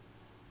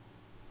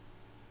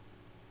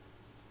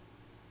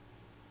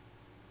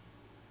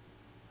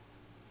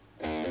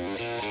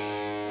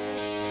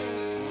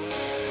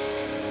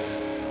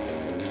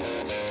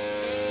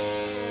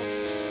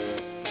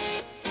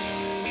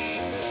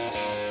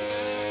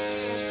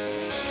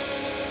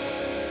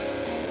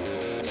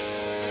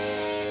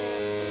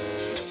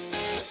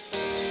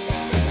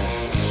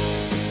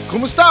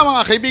Kumusta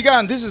mga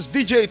kaibigan? This is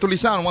DJ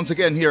Tulisan once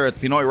again here at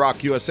Pinoy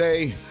Rock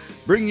USA,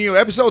 bringing you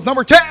episode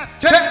number 10.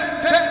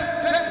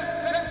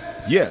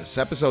 Yes,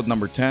 episode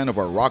number 10 of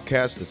our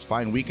Rockcast this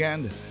fine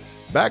weekend.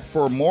 Back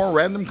for more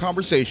random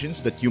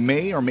conversations that you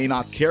may or may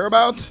not care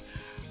about.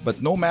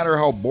 But no matter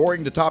how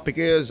boring the topic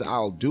is,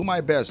 I'll do my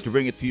best to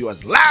bring it to you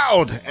as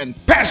loud and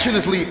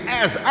passionately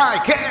as I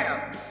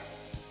can.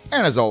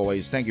 And as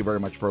always, thank you very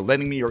much for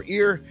lending me your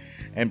ear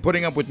and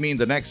putting up with me in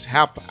the next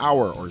half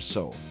hour or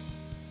so.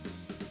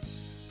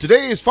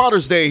 Today is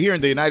Father's Day here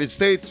in the United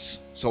States,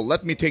 so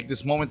let me take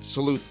this moment to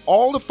salute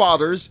all the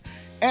fathers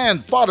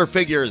and father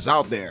figures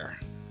out there.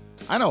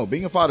 I know,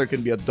 being a father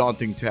can be a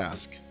daunting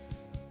task.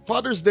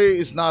 Father's Day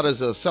is not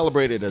as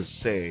celebrated as,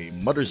 say,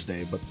 Mother's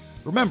Day, but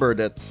remember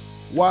that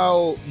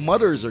while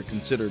mothers are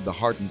considered the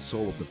heart and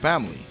soul of the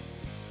family,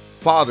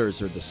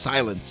 fathers are the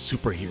silent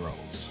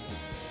superheroes.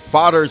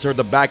 Fathers are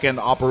the back-end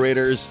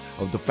operators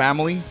of the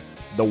family,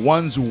 the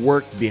ones who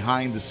work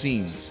behind the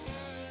scenes,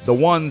 the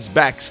ones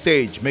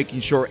backstage making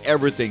sure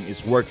everything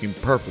is working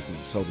perfectly,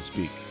 so to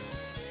speak.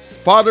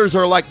 Fathers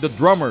are like the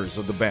drummers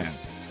of the band,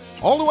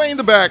 all the way in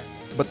the back,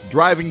 but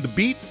driving the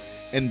beat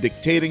and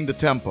dictating the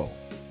tempo.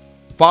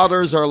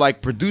 Fathers are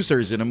like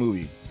producers in a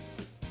movie.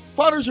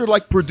 Fathers are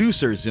like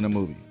producers in a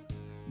movie.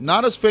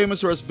 Not as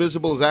famous or as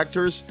visible as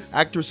actors,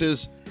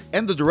 actresses,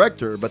 and the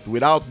director, but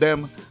without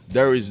them,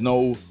 there is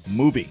no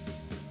movie.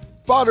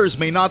 Fathers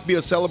may not be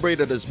as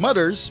celebrated as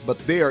mothers, but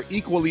they are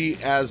equally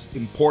as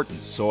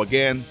important. So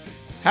again,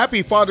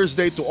 happy Father's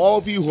Day to all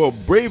of you who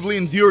have bravely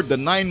endured the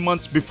 9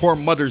 months before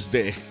Mother's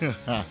Day.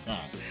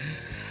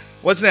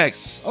 What's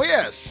next? Oh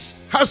yes,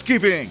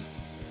 housekeeping.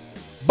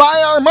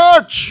 Buy our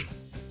merch!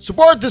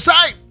 Support the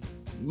site!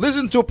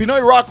 Listen to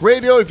Pinoy Rock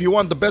Radio if you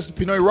want the best of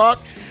Pinoy Rock.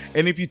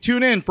 And if you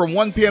tune in from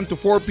 1 p.m. to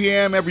 4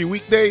 p.m. every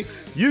weekday,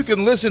 you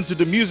can listen to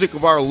the music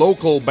of our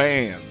local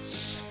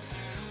bands.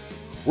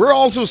 We're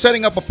also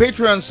setting up a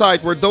Patreon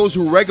site where those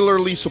who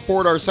regularly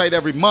support our site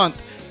every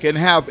month can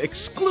have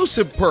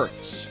exclusive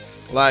perks,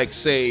 like,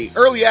 say,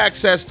 early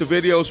access to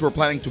videos we're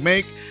planning to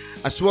make,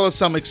 as well as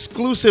some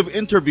exclusive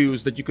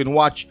interviews that you can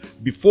watch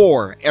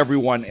before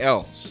everyone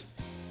else.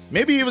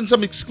 Maybe even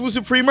some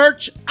exclusive free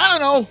merch? I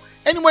don't know.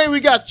 Anyway, we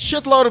got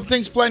shitload of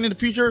things planned in the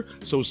future,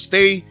 so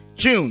stay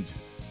tuned.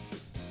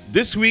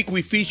 This week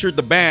we featured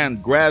the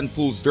band Grand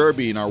Fool's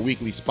Derby in our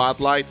weekly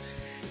spotlight,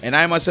 and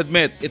I must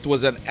admit it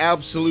was an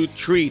absolute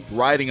treat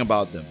writing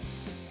about them.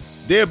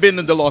 They have been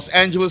in the Los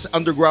Angeles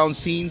underground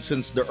scene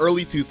since the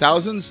early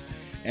 2000s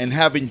and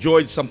have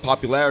enjoyed some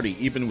popularity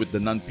even with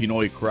the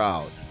non-Pinoy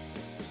crowd.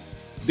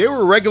 They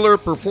were regular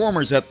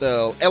performers at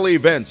the LA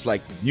events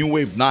like New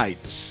Wave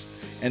Nights,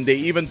 and they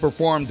even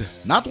performed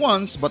not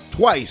once but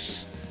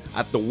twice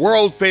at the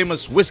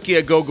world-famous Whiskey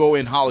A Go-Go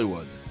in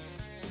Hollywood.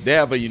 They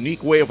have a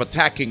unique way of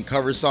attacking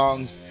cover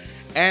songs,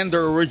 and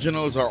their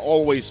originals are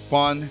always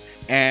fun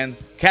and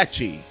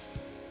catchy.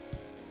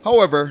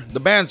 However, the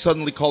band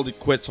suddenly called it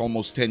quits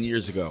almost 10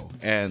 years ago,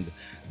 and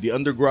the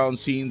underground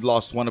scene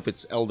lost one of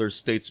its elder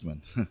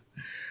statesmen.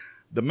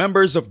 The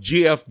members of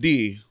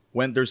GFD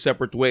went their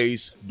separate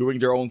ways, doing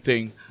their own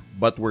thing,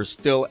 but were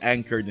still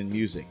anchored in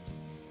music.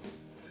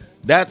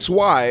 That's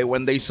why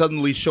when they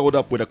suddenly showed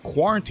up with a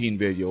quarantine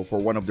video for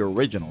one of their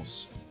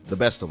originals, The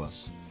Best of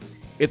Us,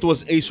 it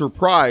was a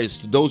surprise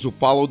to those who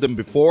followed them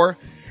before,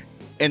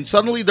 and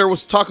suddenly there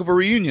was talk of a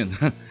reunion.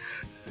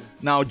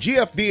 Now,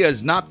 GFD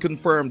has not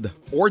confirmed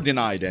or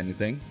denied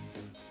anything,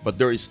 but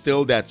there is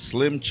still that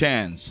slim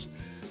chance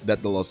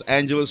that the Los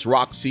Angeles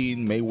rock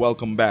scene may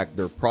welcome back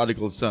their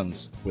prodigal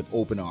sons with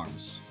open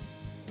arms.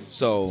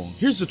 So,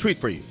 here's the treat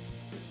for you.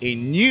 A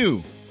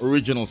new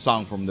original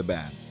song from the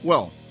band.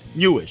 Well,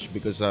 newish,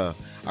 because I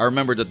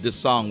remember that this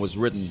song was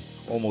written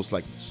almost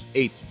like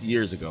 8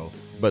 years ago,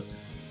 but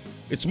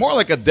it's more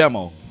like a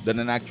demo than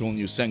an actual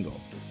new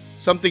single.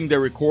 Something they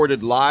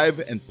recorded live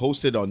and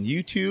posted on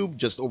YouTube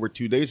just over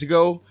 2 days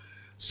ago.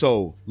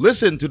 So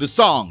listen to the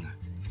song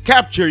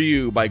Capture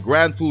You by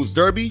Grand Fool's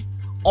Derby,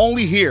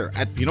 only here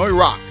at Pinoy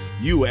Rock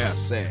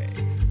USA.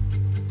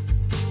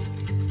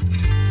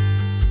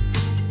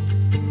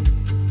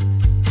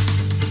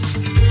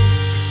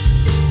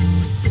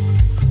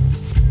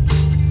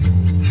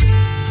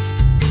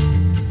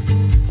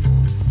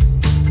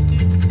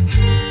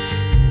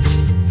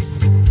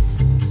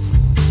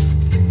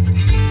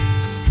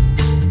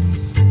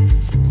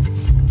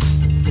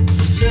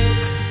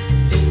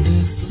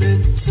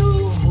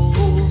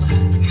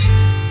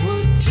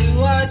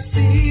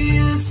 See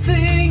a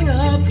thing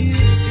of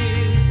beauty.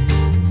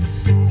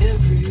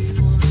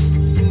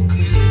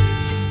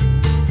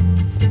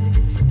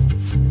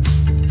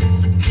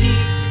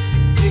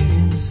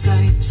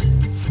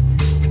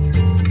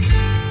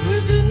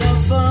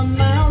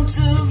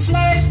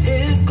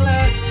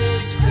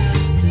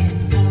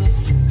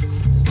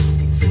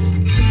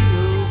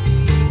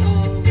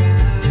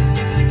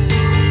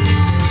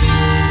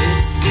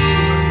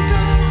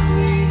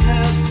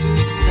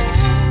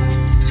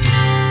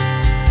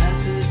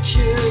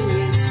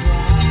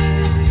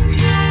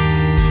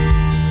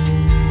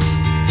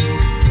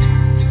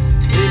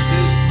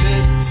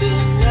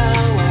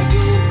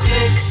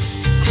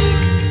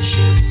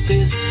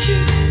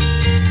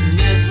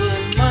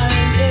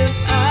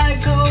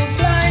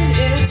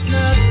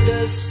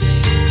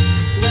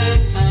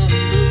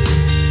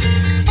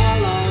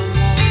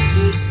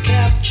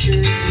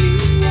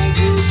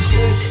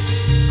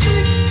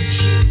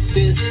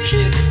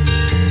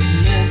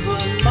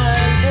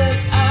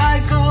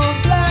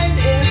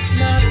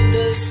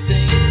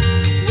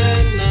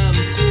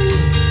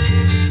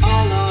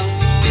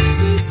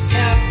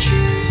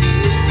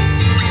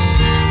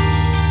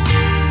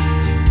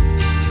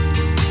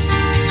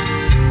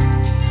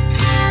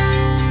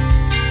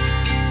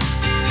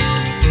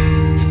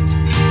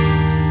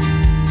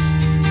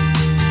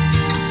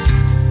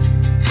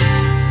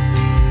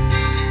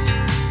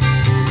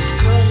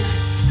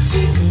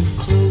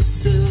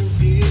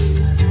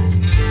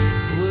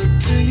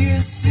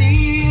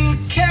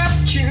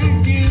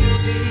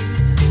 beauty,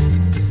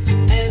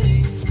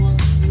 anyone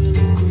will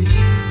agree.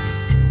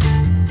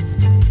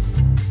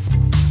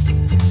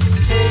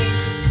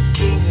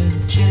 Taking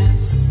a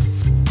chance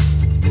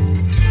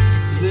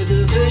with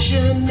a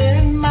vision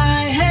in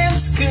my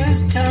hands,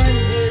 'cause time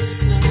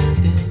is not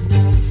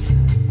enough.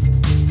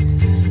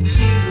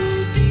 We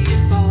will be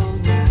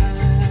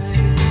alright.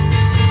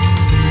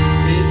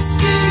 It's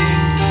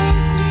getting dark,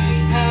 we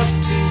have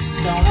to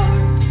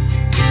start.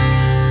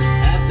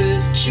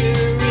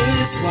 Aperture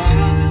is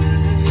wide.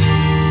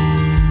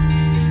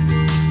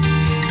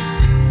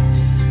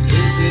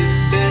 Is it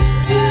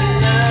better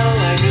now?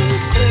 I go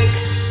click,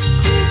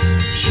 click,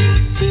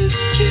 shoot this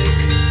chick.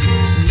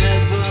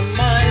 Never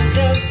mind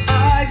if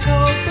I go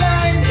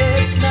blind,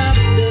 it's not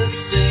the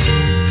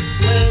same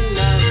when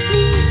I'm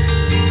blue.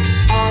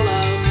 All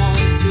I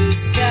want is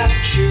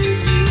capture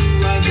you.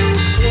 I go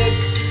click,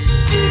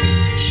 click,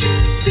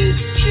 shoot this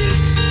chick.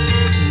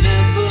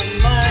 Never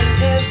mind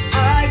if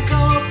I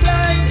go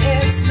blind,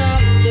 it's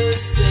not the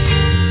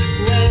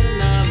same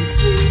when I'm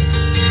through.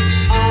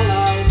 All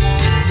I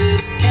want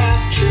is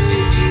capture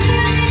you.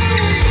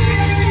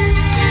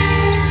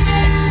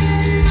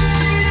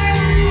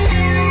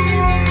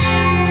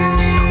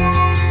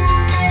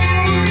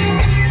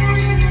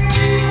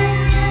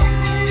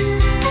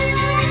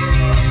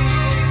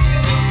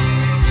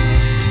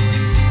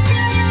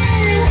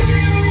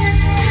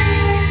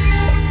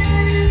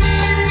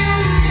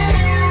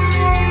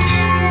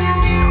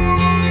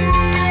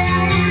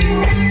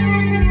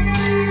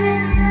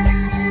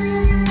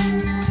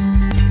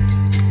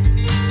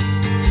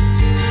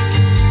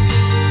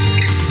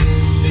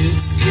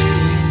 It's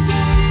getting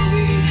dark,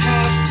 we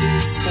have to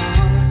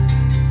start.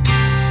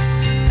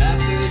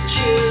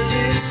 Aperture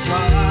is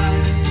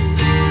wide.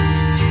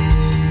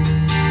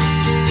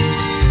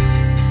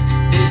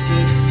 Is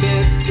it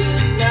better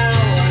now?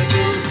 I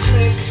go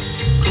click,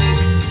 click,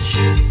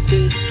 shoot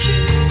this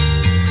chick.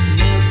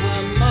 Never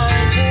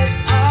mind if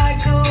I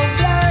go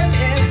blind,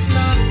 it's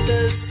not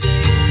the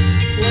same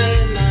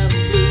when I'm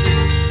blue.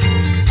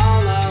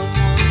 All I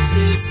want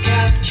is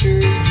capture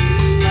you.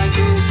 I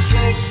go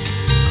click,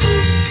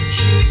 click,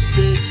 shoot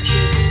this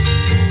chick.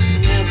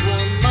 Never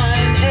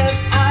mind if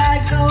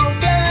I go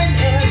blind,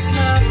 it's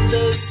not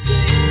the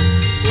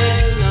same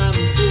when I'm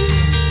through.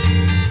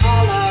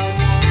 All I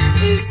want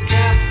is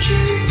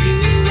capture you.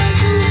 I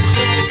go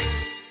click.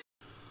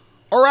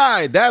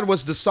 Alright, that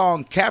was the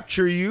song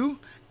Capture You,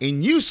 a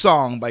new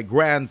song by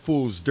Grand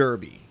Fools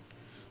Derby.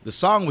 The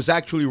song was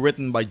actually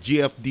written by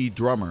GFD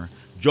drummer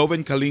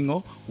Joven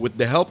Kalingo with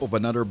the help of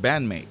another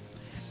bandmate.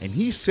 And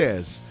he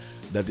says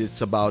that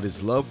it's about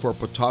his love for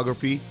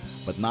photography,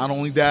 but not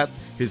only that,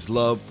 his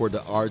love for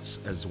the arts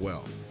as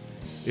well.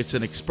 It's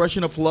an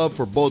expression of love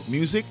for both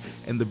music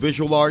and the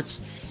visual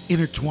arts,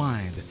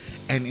 intertwined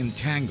and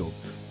entangled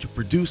to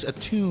produce a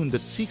tune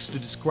that seeks to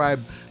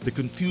describe the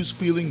confused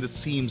feeling that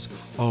seems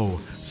oh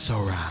so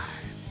right.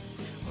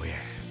 Oh yeah.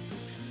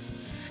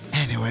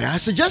 Anyway, I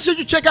suggest that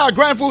you check out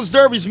Grand Fools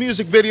Derby's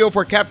music video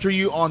for Capture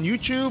You on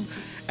YouTube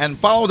and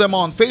follow them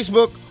on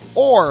Facebook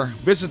or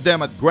visit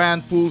them at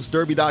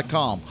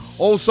grandfoolsderby.com.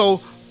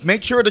 Also,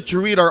 make sure that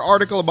you read our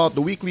article about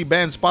the weekly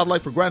band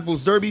spotlight for Grand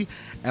Fools Derby,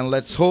 and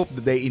let's hope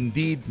that they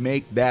indeed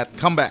make that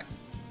comeback.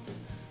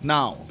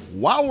 Now,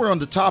 while we're on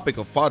the topic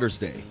of Father's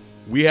Day,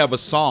 we have a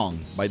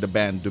song by the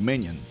band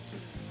Dominion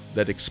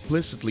that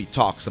explicitly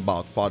talks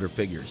about father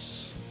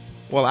figures.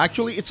 Well,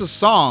 actually, it's a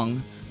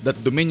song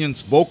that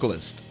Dominion's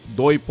vocalist,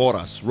 Doy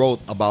Porras,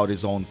 wrote about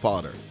his own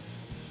father.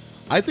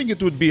 I think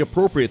it would be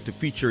appropriate to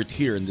feature it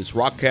here in this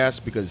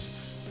rockcast because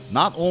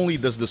not only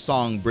does the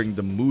song bring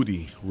the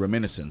moody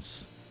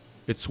reminiscence,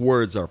 its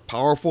words are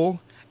powerful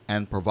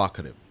and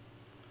provocative.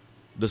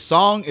 The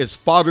song is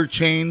Father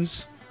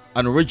Chains,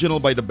 an original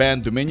by the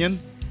band Dominion,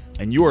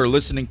 and you are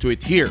listening to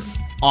it here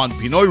on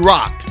Pinoy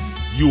Rock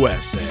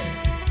USA.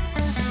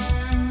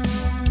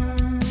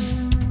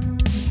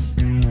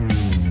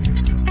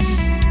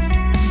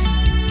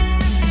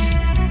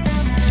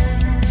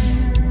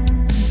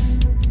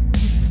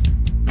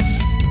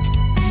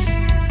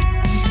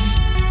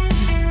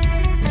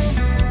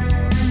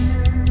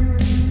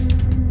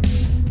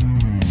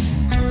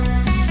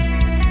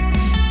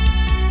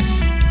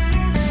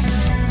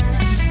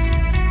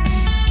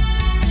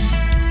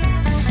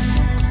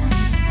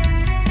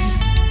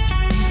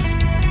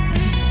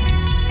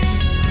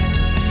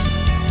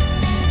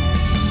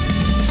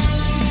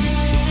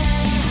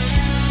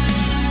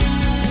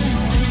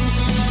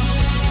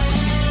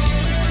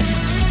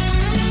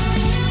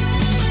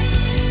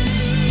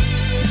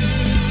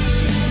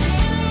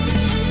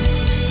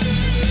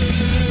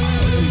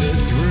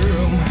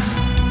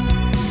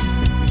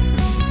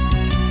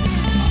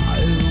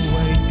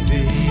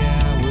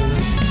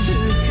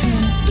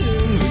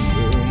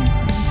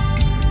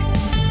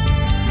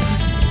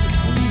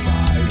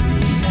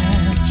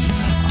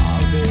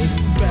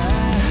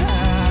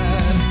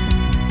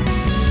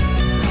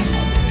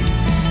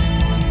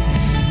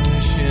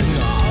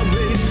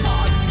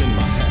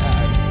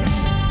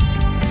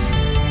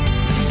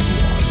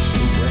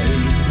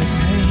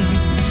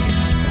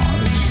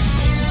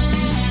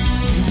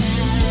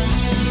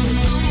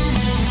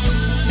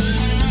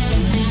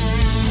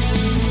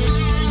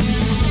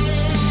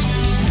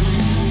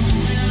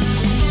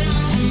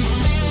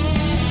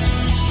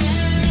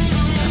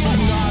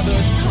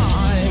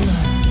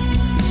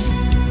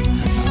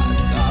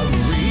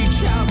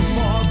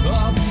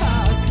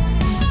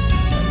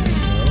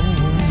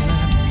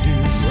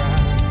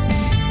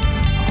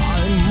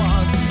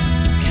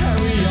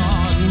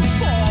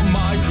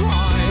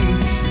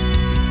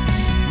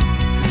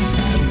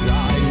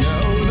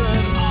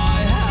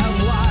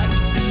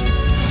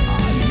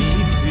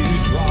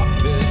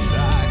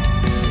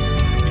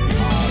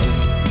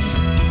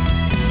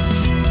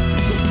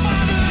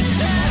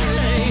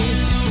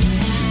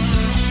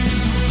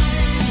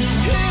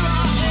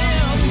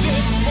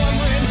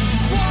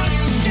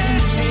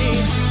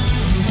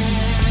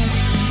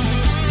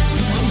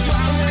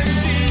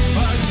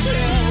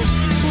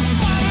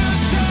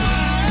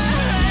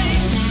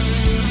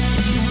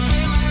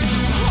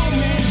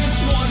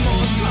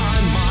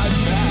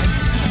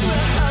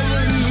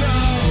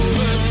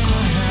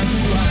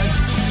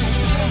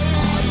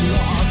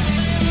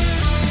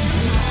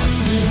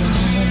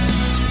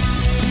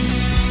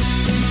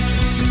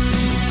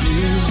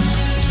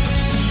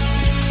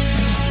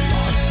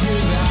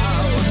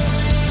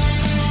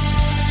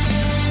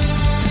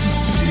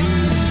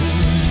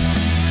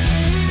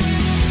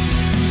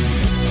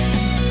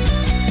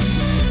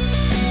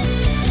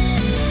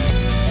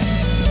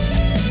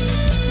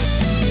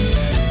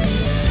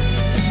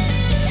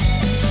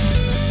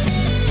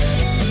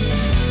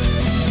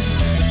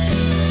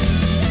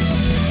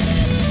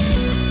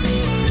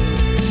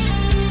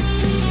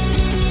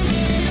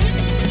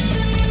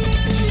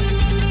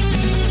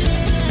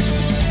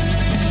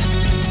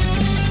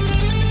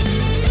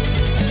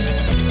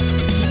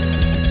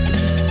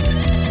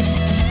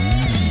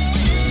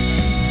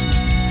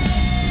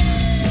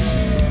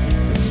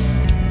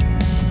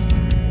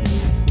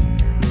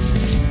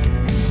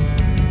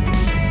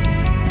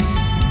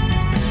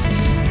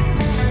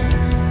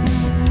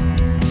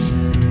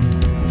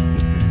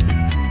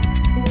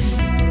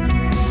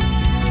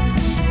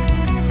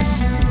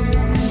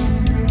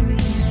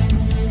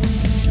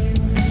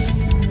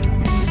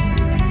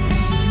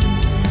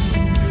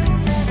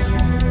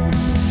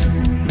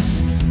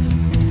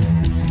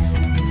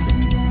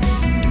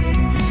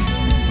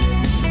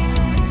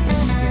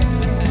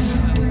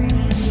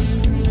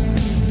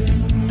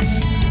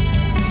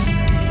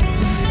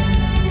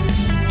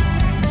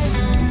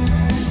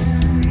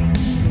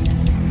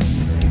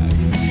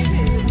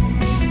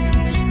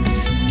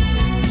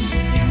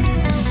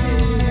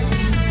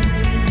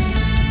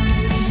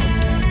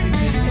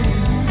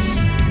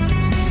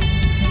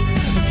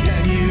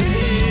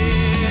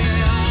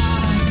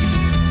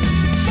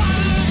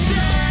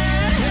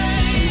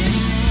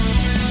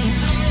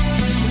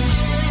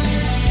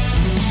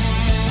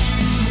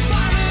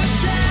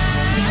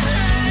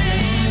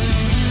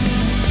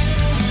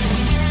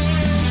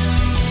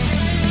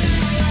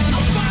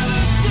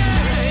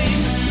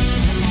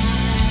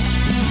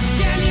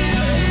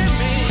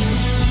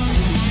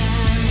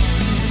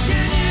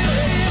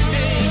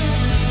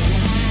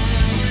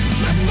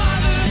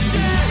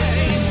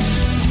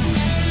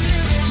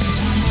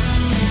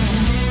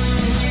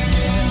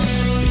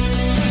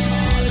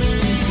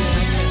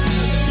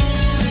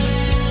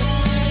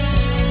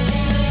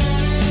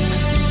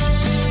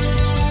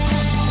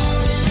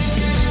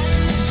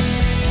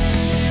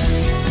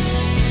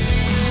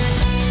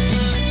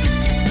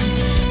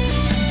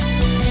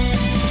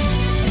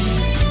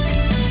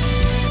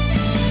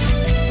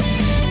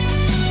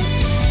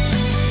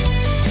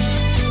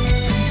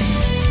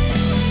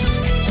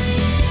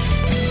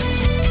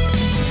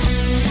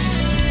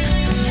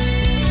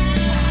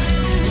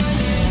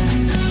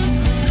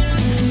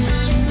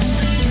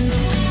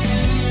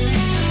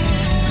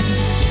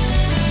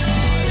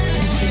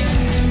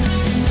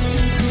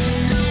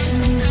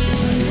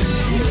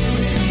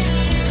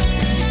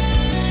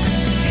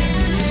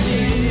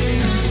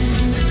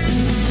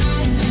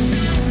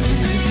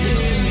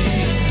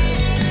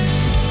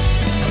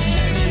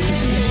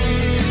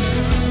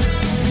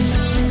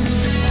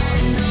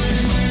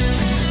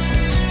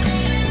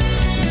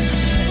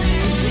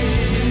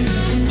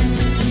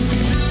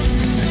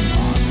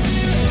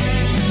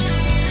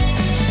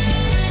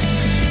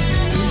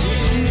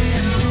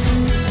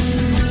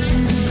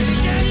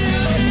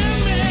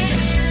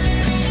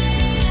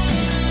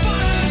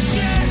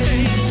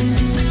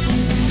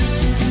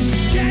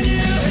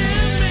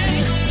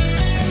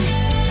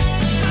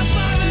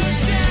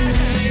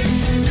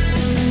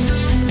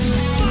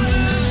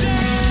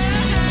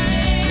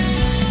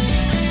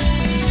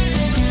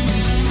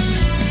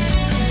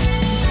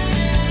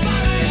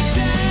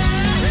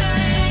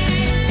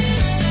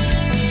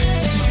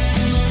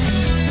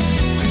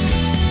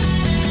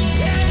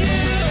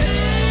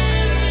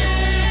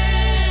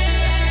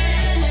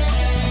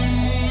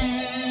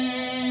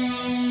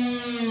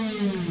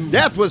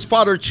 That was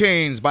Father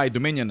Chains by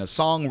Dominion, a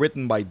song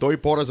written by Doy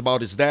Porras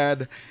about his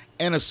dad,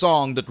 and a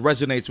song that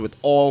resonates with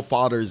all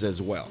fathers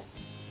as well.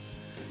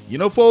 You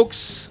know,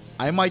 folks,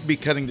 I might be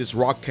cutting this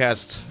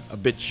rockcast a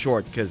bit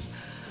short because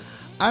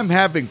I'm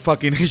having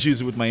fucking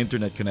issues with my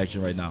internet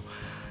connection right now.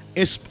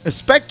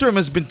 Spectrum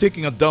has been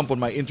taking a dump on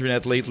my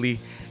internet lately,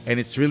 and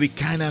it's really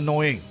kinda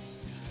annoying.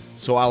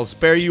 So I'll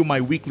spare you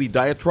my weekly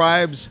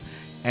diatribes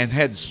and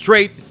head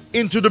straight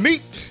into the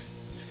meat.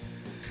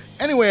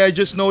 Anyway, I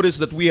just noticed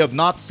that we have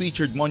not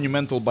featured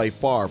Monumental by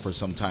Far for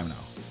some time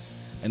now.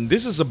 And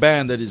this is a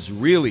band that is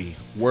really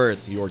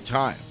worth your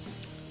time.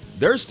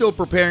 They're still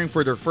preparing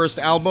for their first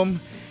album,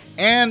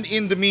 and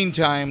in the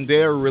meantime,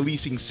 they are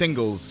releasing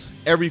singles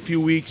every few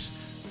weeks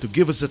to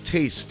give us a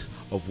taste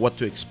of what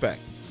to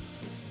expect.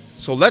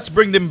 So let's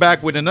bring them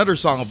back with another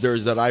song of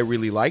theirs that I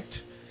really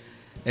liked,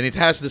 and it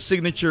has the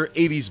signature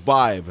 80s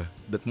vibe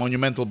that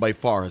Monumental by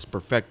Far has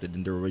perfected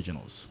in their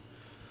originals.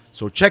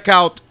 So check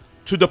out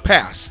To the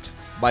Past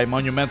by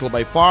Monumental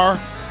by Far,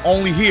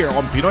 only here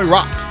on Pinoy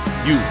Rock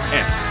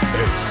USA.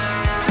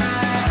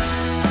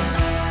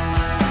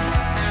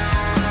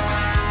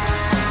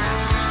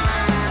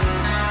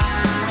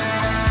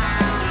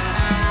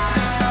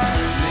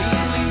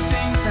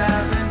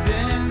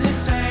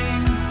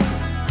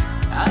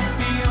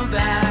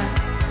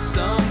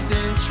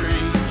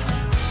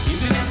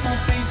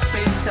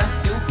 I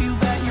still feel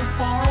that you're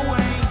far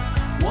away.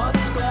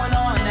 What's going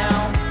on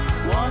now?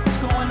 What's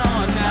going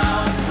on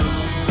now?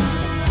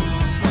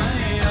 Close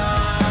my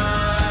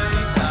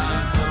eyes,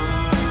 I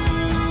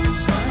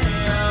close my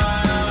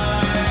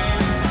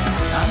eyes.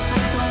 I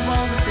think of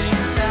all the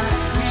things that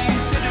we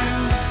used to do.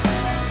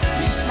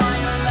 We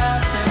smile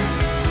laughing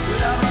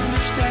without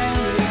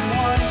understanding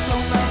why. So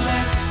now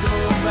let's go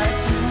back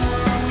to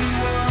where we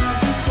were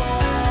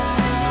before,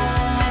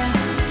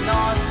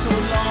 not so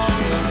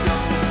long ago.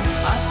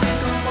 I think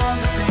all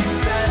the things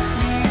that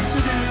we used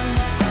to do.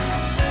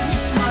 We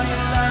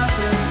smile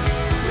laughing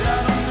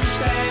without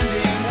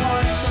understanding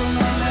why. So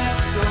now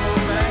let's go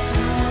back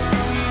to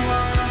where we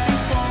were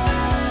before,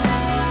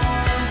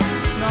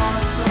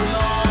 not so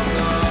long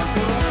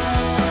ago.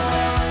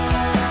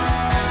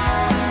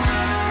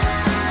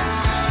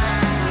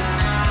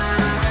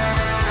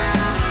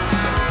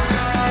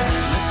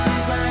 Let's go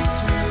back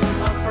to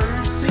our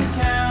first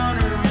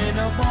encounter in a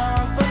bar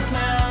of a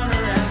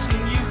counter,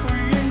 asking you for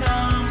your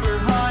number.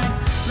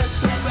 Let's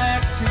go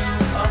back to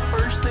our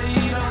first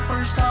date, our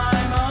first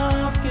time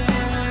of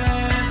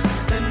kiss,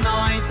 the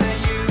night that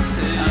you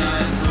said, I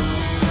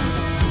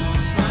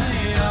close my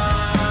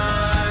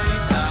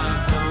eyes, I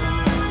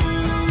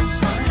close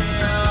my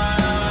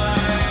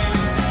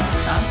eyes.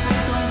 I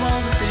think of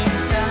all the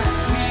things that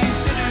we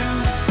used to do.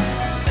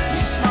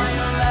 We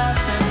smile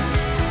laughing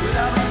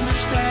without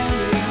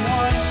understanding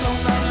why. So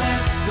now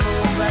let's go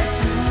back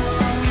to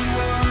where we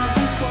were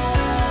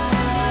before,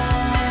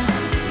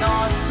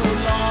 not so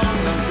long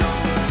ago.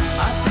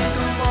 I think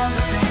of all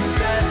the things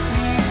that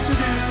we used to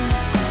do.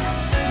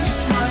 We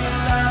smile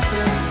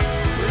laughing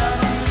without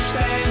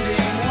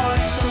understanding why.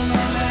 So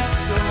now let's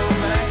go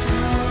back to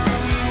where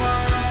we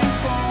were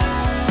before,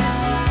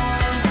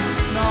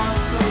 not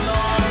so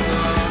long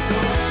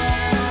ago.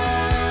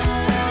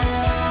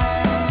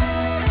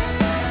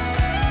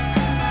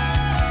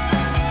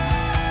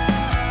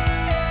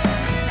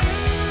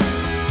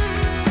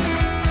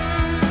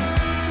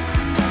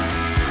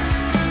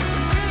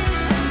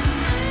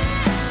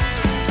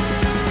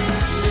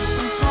 This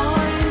is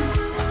time,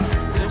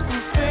 this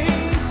is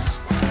space.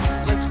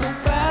 Let's go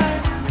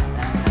back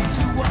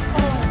to our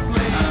old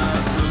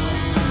place.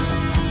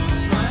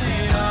 Close my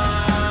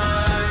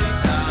eyes,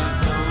 I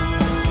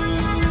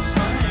close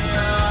my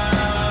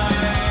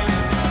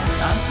eyes.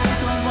 I think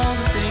of all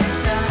the things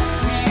that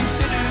we used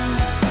to do.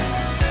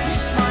 We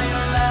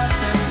smile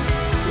laughing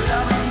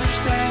without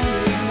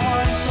understanding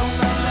why. So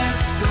now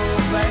let's go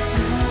back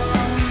to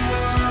where we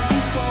were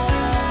before,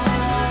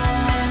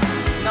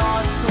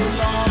 not so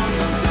long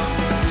ago.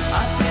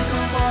 I think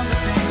of all the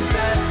things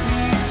that we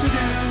used to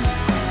do.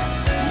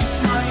 We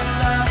smile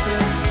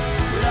laughing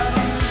without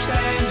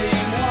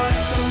understanding why.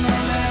 So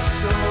now let's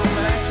go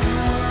back to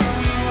where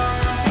we were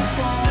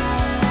before,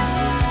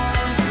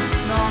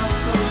 not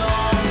so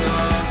long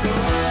ago.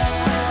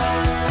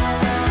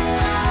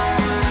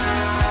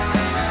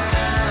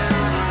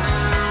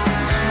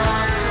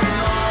 Not so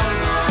long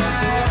ago.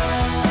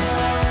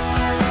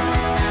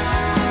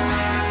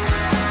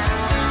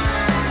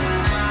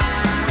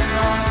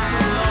 Not so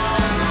long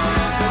ago.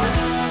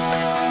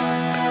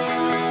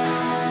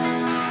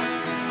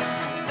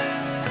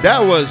 That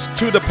was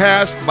To the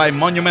Past by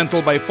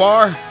Monumental by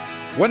Far,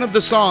 one of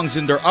the songs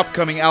in their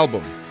upcoming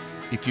album.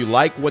 If you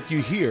like what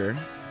you hear,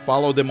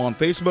 follow them on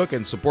Facebook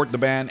and support the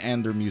band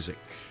and their music.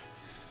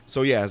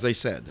 So yeah, as I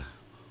said,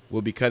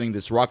 we'll be cutting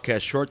this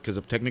rockcast short because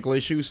of technical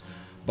issues,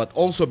 but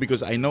also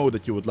because I know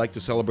that you would like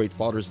to celebrate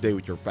Father's Day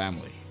with your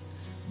family.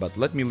 But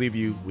let me leave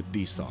you with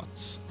these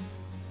thoughts.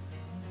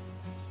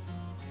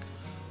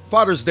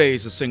 Father's Day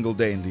is a single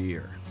day in the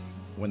year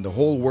when the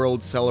whole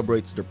world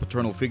celebrates their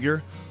paternal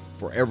figure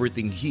for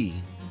everything he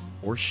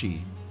or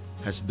she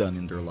has done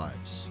in their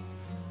lives.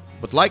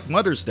 But like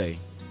Mother's Day,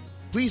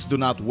 please do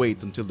not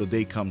wait until the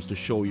day comes to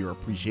show your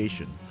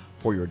appreciation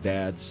for your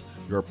dads,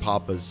 your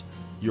papas,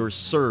 your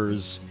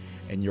sirs,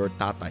 and your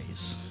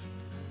tatays.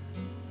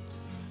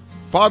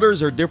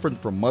 Fathers are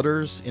different from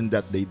mothers in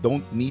that they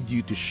don't need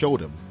you to show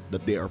them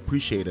that they are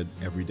appreciated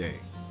every day.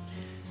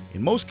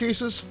 In most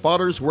cases,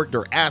 fathers work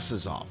their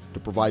asses off to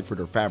provide for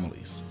their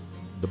families.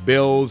 The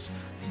bills,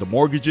 the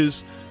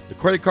mortgages, the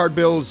credit card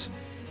bills,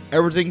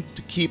 everything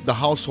to keep the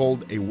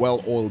household a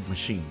well-oiled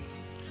machine.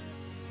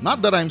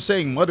 Not that I'm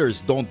saying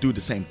mothers don't do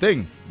the same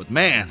thing, but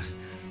man,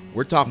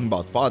 we're talking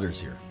about fathers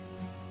here.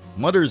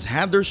 Mothers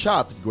had their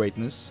shot at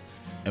greatness,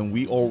 and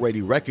we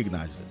already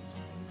recognize it.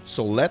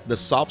 So let the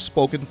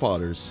soft-spoken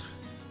fathers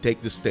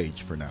take the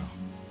stage for now.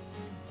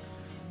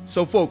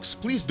 So folks,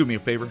 please do me a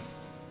favor.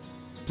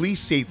 Please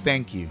say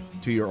thank you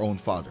to your own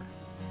father.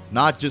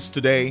 Not just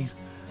today,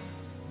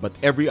 but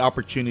every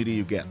opportunity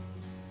you get.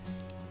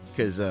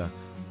 Because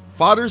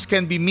fathers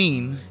can be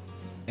mean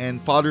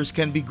and fathers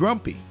can be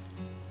grumpy.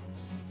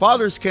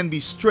 Fathers can be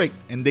strict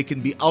and they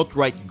can be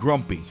outright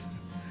grumpy.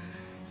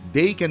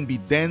 They can be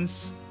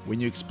dense when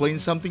you explain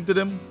something to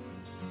them.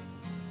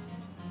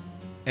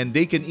 And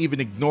they can even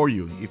ignore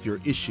you if your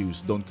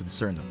issues don't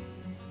concern them.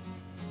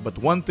 But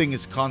one thing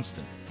is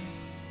constant.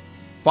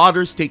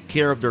 Fathers take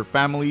care of their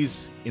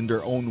families in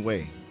their own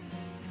way.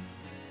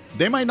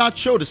 They might not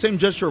show the same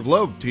gesture of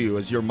love to you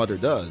as your mother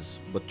does,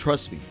 but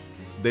trust me,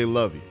 they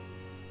love you.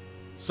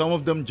 Some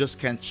of them just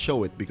can't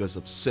show it because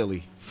of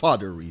silly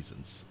father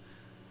reasons.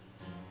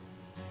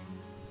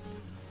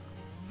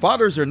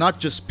 Fathers are not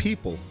just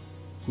people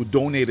who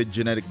donated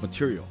genetic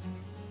material.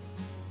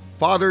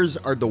 Fathers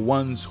are the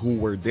ones who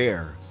were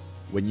there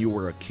when you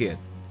were a kid.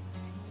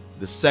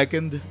 The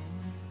second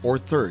or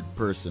third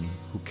person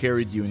who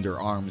carried you in their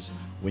arms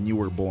when you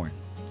were born.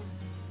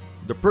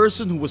 The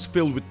person who was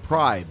filled with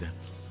pride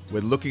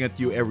when looking at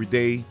you every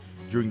day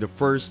during the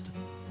first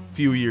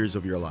few years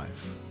of your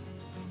life.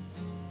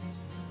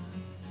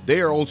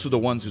 They are also the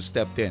ones who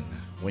stepped in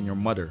when your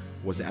mother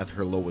was at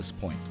her lowest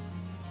point.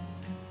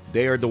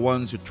 They are the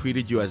ones who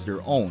treated you as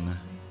their own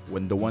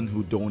when the one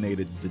who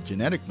donated the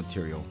genetic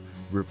material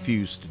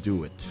refused to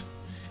do it.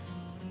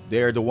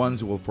 They are the ones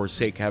who will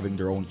forsake having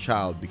their own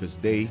child because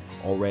they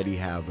already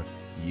have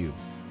you.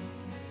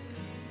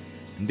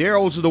 And they are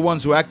also the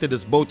ones who acted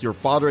as both your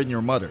father and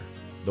your mother,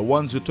 the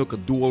ones who took a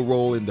dual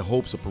role in the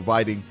hopes of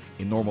providing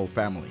a normal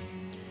family.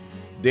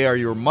 They are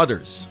your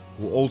mothers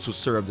who also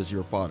served as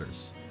your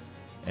fathers,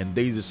 and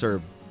they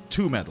deserve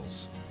 2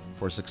 medals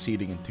for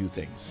succeeding in 2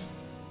 things.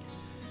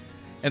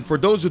 And for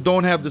those who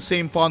don't have the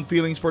same fond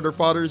feelings for their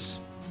fathers,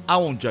 I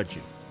won't judge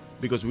you,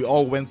 because we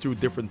all went through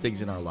different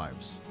things in our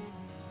lives.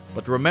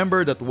 But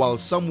remember that while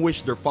some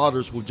wish their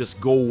fathers will just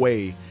go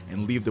away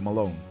and leave them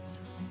alone,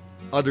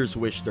 others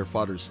wish their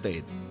fathers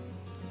stayed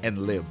and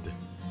lived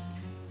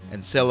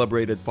and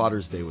celebrated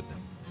Father's Day with them.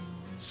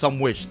 Some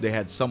wish they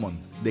had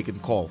someone they can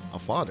call a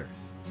father.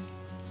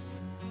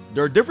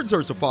 There are different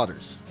sorts of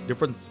fathers,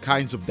 different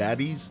kinds of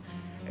daddies,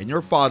 and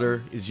your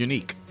father is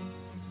unique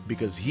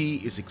because he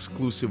is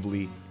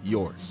exclusively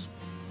yours.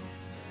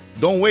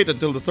 Don't wait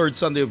until the 3rd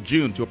Sunday of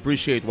June to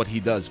appreciate what he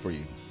does for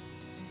you,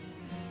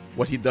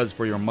 what he does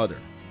for your mother,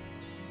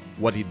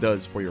 what he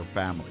does for your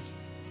family.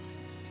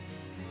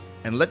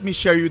 And let me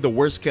share you the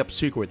worst kept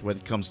secret when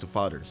it comes to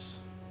fathers.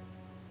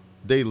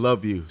 They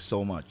love you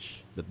so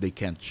much that they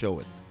can't show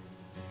it.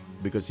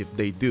 Because if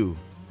they do,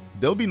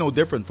 they'll be no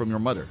different from your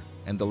mother.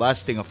 And the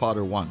last thing a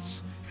father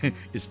wants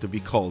is to be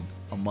called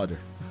a mother.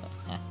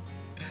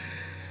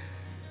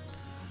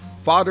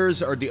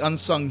 Fathers are the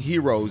unsung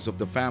heroes of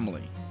the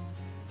family.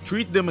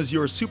 Treat them as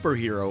your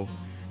superhero,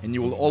 and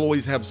you will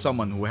always have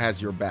someone who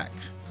has your back.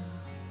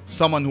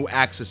 Someone who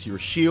acts as your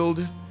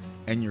shield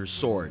and your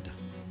sword.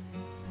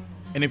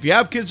 And if you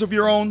have kids of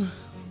your own,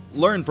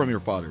 learn from your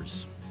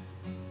fathers.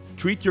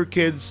 Treat your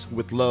kids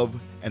with love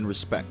and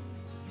respect.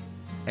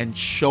 And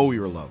show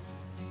your love.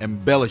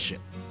 Embellish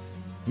it.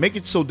 Make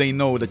it so they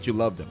know that you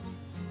love them.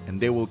 And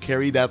they will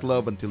carry that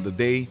love until the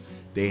day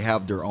they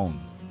have their own.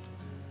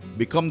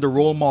 Become the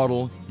role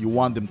model you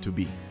want them to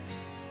be.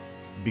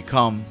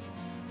 Become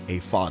a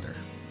father.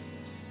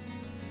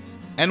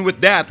 And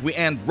with that, we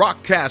end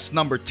Rockcast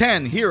number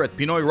 10 here at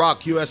Pinoy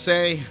Rock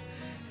USA.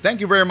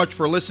 Thank you very much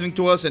for listening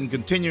to us and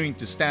continuing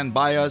to stand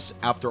by us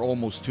after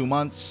almost 2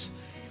 months.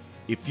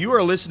 If you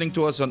are listening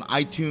to us on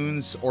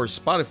iTunes or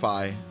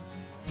Spotify,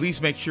 please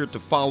make sure to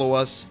follow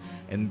us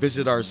and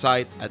visit our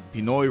site at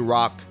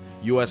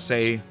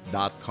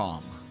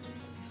PinoyRockUSA.com.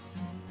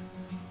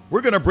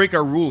 We're going to break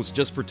our rules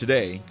just for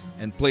today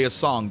and play a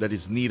song that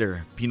is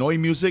neither Pinoy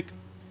music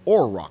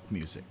or rock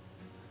music,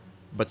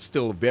 but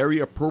still very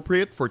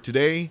appropriate for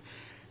today,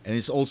 and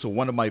is also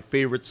one of my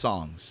favorite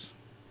songs.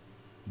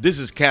 This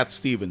is Cat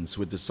Stevens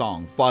with the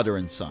song Father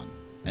and Son,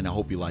 and I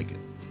hope you like it.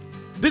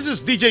 This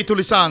is DJ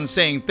Tulisan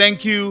saying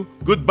thank you,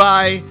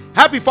 goodbye,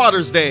 happy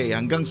Father's Day,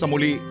 hanggang sa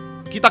muli,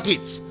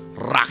 kita-kits,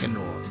 rock and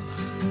roll.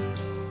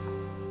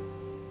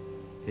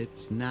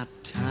 It's not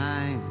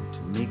time to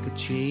make a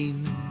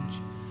change.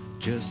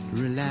 Just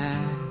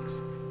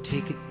relax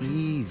take it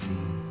easy.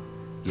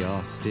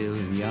 You're still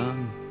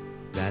young,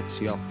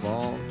 that's your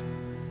fault.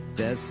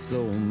 There's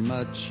so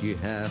much you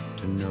have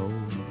to know.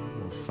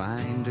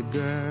 Find a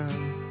girl,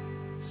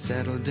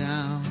 settle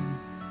down.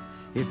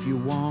 If you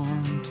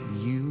want,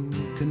 you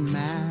can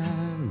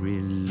marry.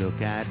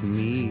 Look at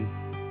me,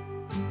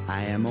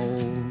 I am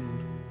old,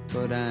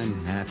 but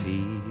I'm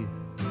happy.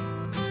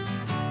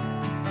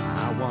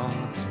 I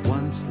was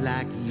once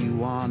like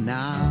you are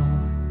now,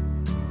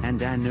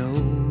 and I know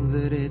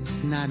that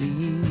it's not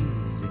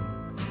easy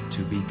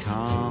to be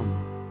calm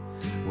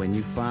when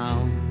you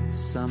found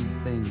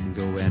something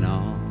going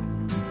on.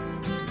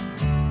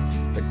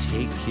 But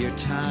take your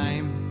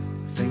time,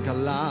 think a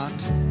lot.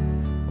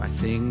 Why,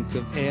 think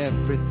of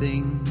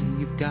everything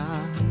you've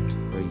got,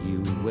 for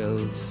you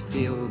will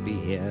still be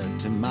here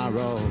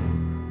tomorrow,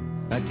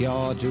 but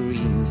your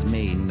dreams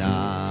may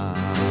not.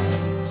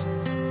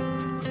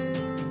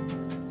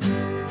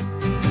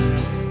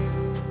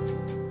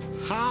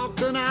 How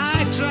can I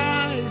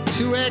try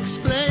to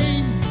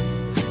explain?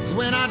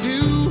 When I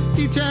do,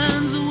 he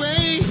turns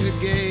away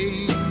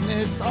again.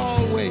 It's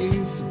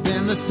always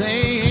been the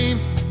same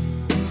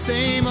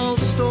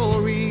old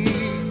story.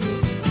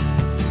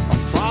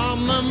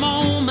 From the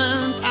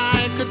moment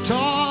I could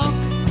talk,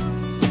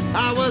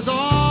 I was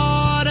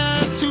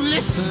ordered to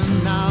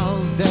listen. Now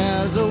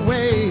there's a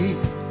way,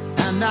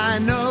 and I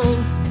know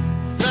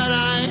that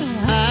I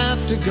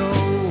have to go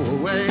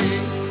away.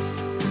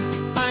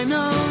 I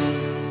know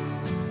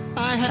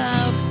I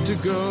have to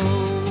go.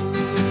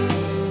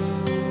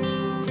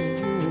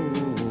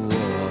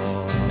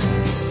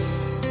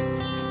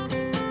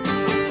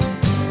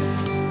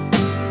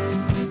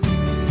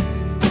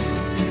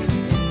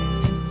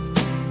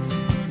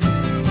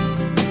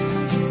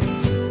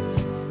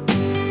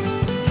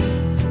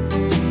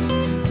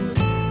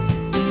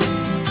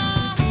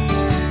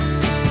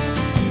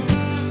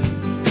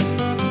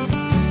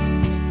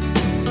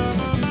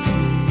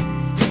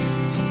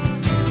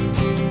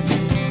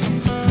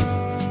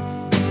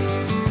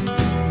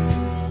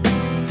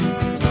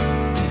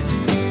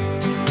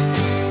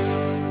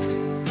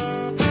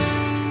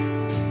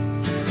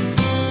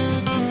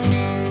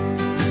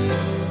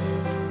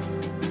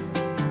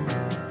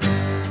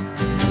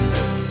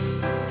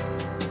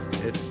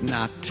 It's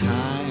not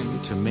time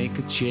to make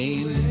a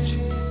change.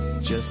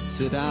 Just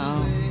sit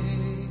down,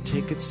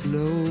 take it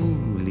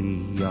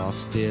slowly. You're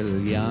still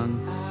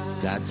young,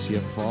 that's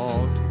your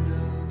fault.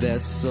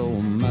 There's so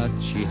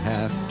much you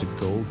have to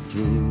go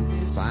through.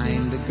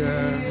 Find a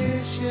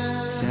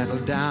girl,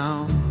 settle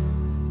down.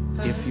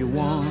 If you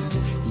want,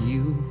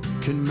 you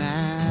can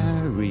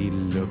marry.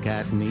 Look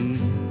at me,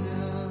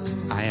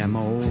 I am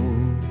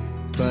old,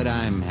 but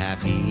I'm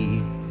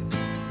happy.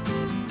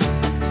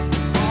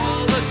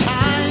 All the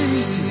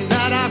times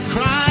that I've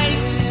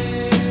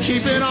cried,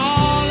 keeping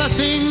all the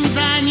things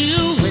I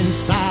knew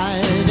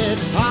inside.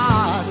 It's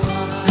hard,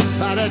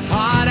 but it's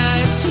harder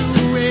to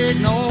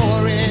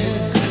ignore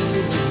it.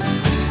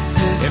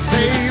 If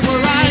they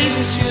were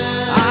right,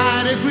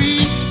 I'd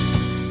agree,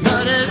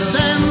 but it's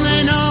them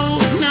they know,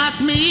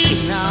 not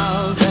me.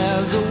 Now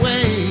there's a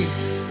way,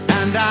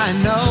 and I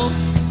know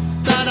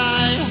that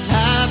I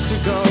have to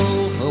go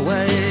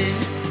away.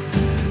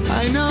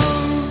 I know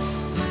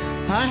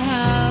I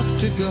have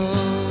to go.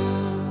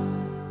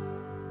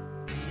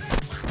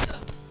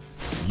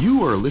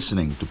 You are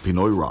listening to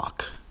Pinoy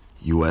Rock,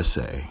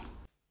 USA.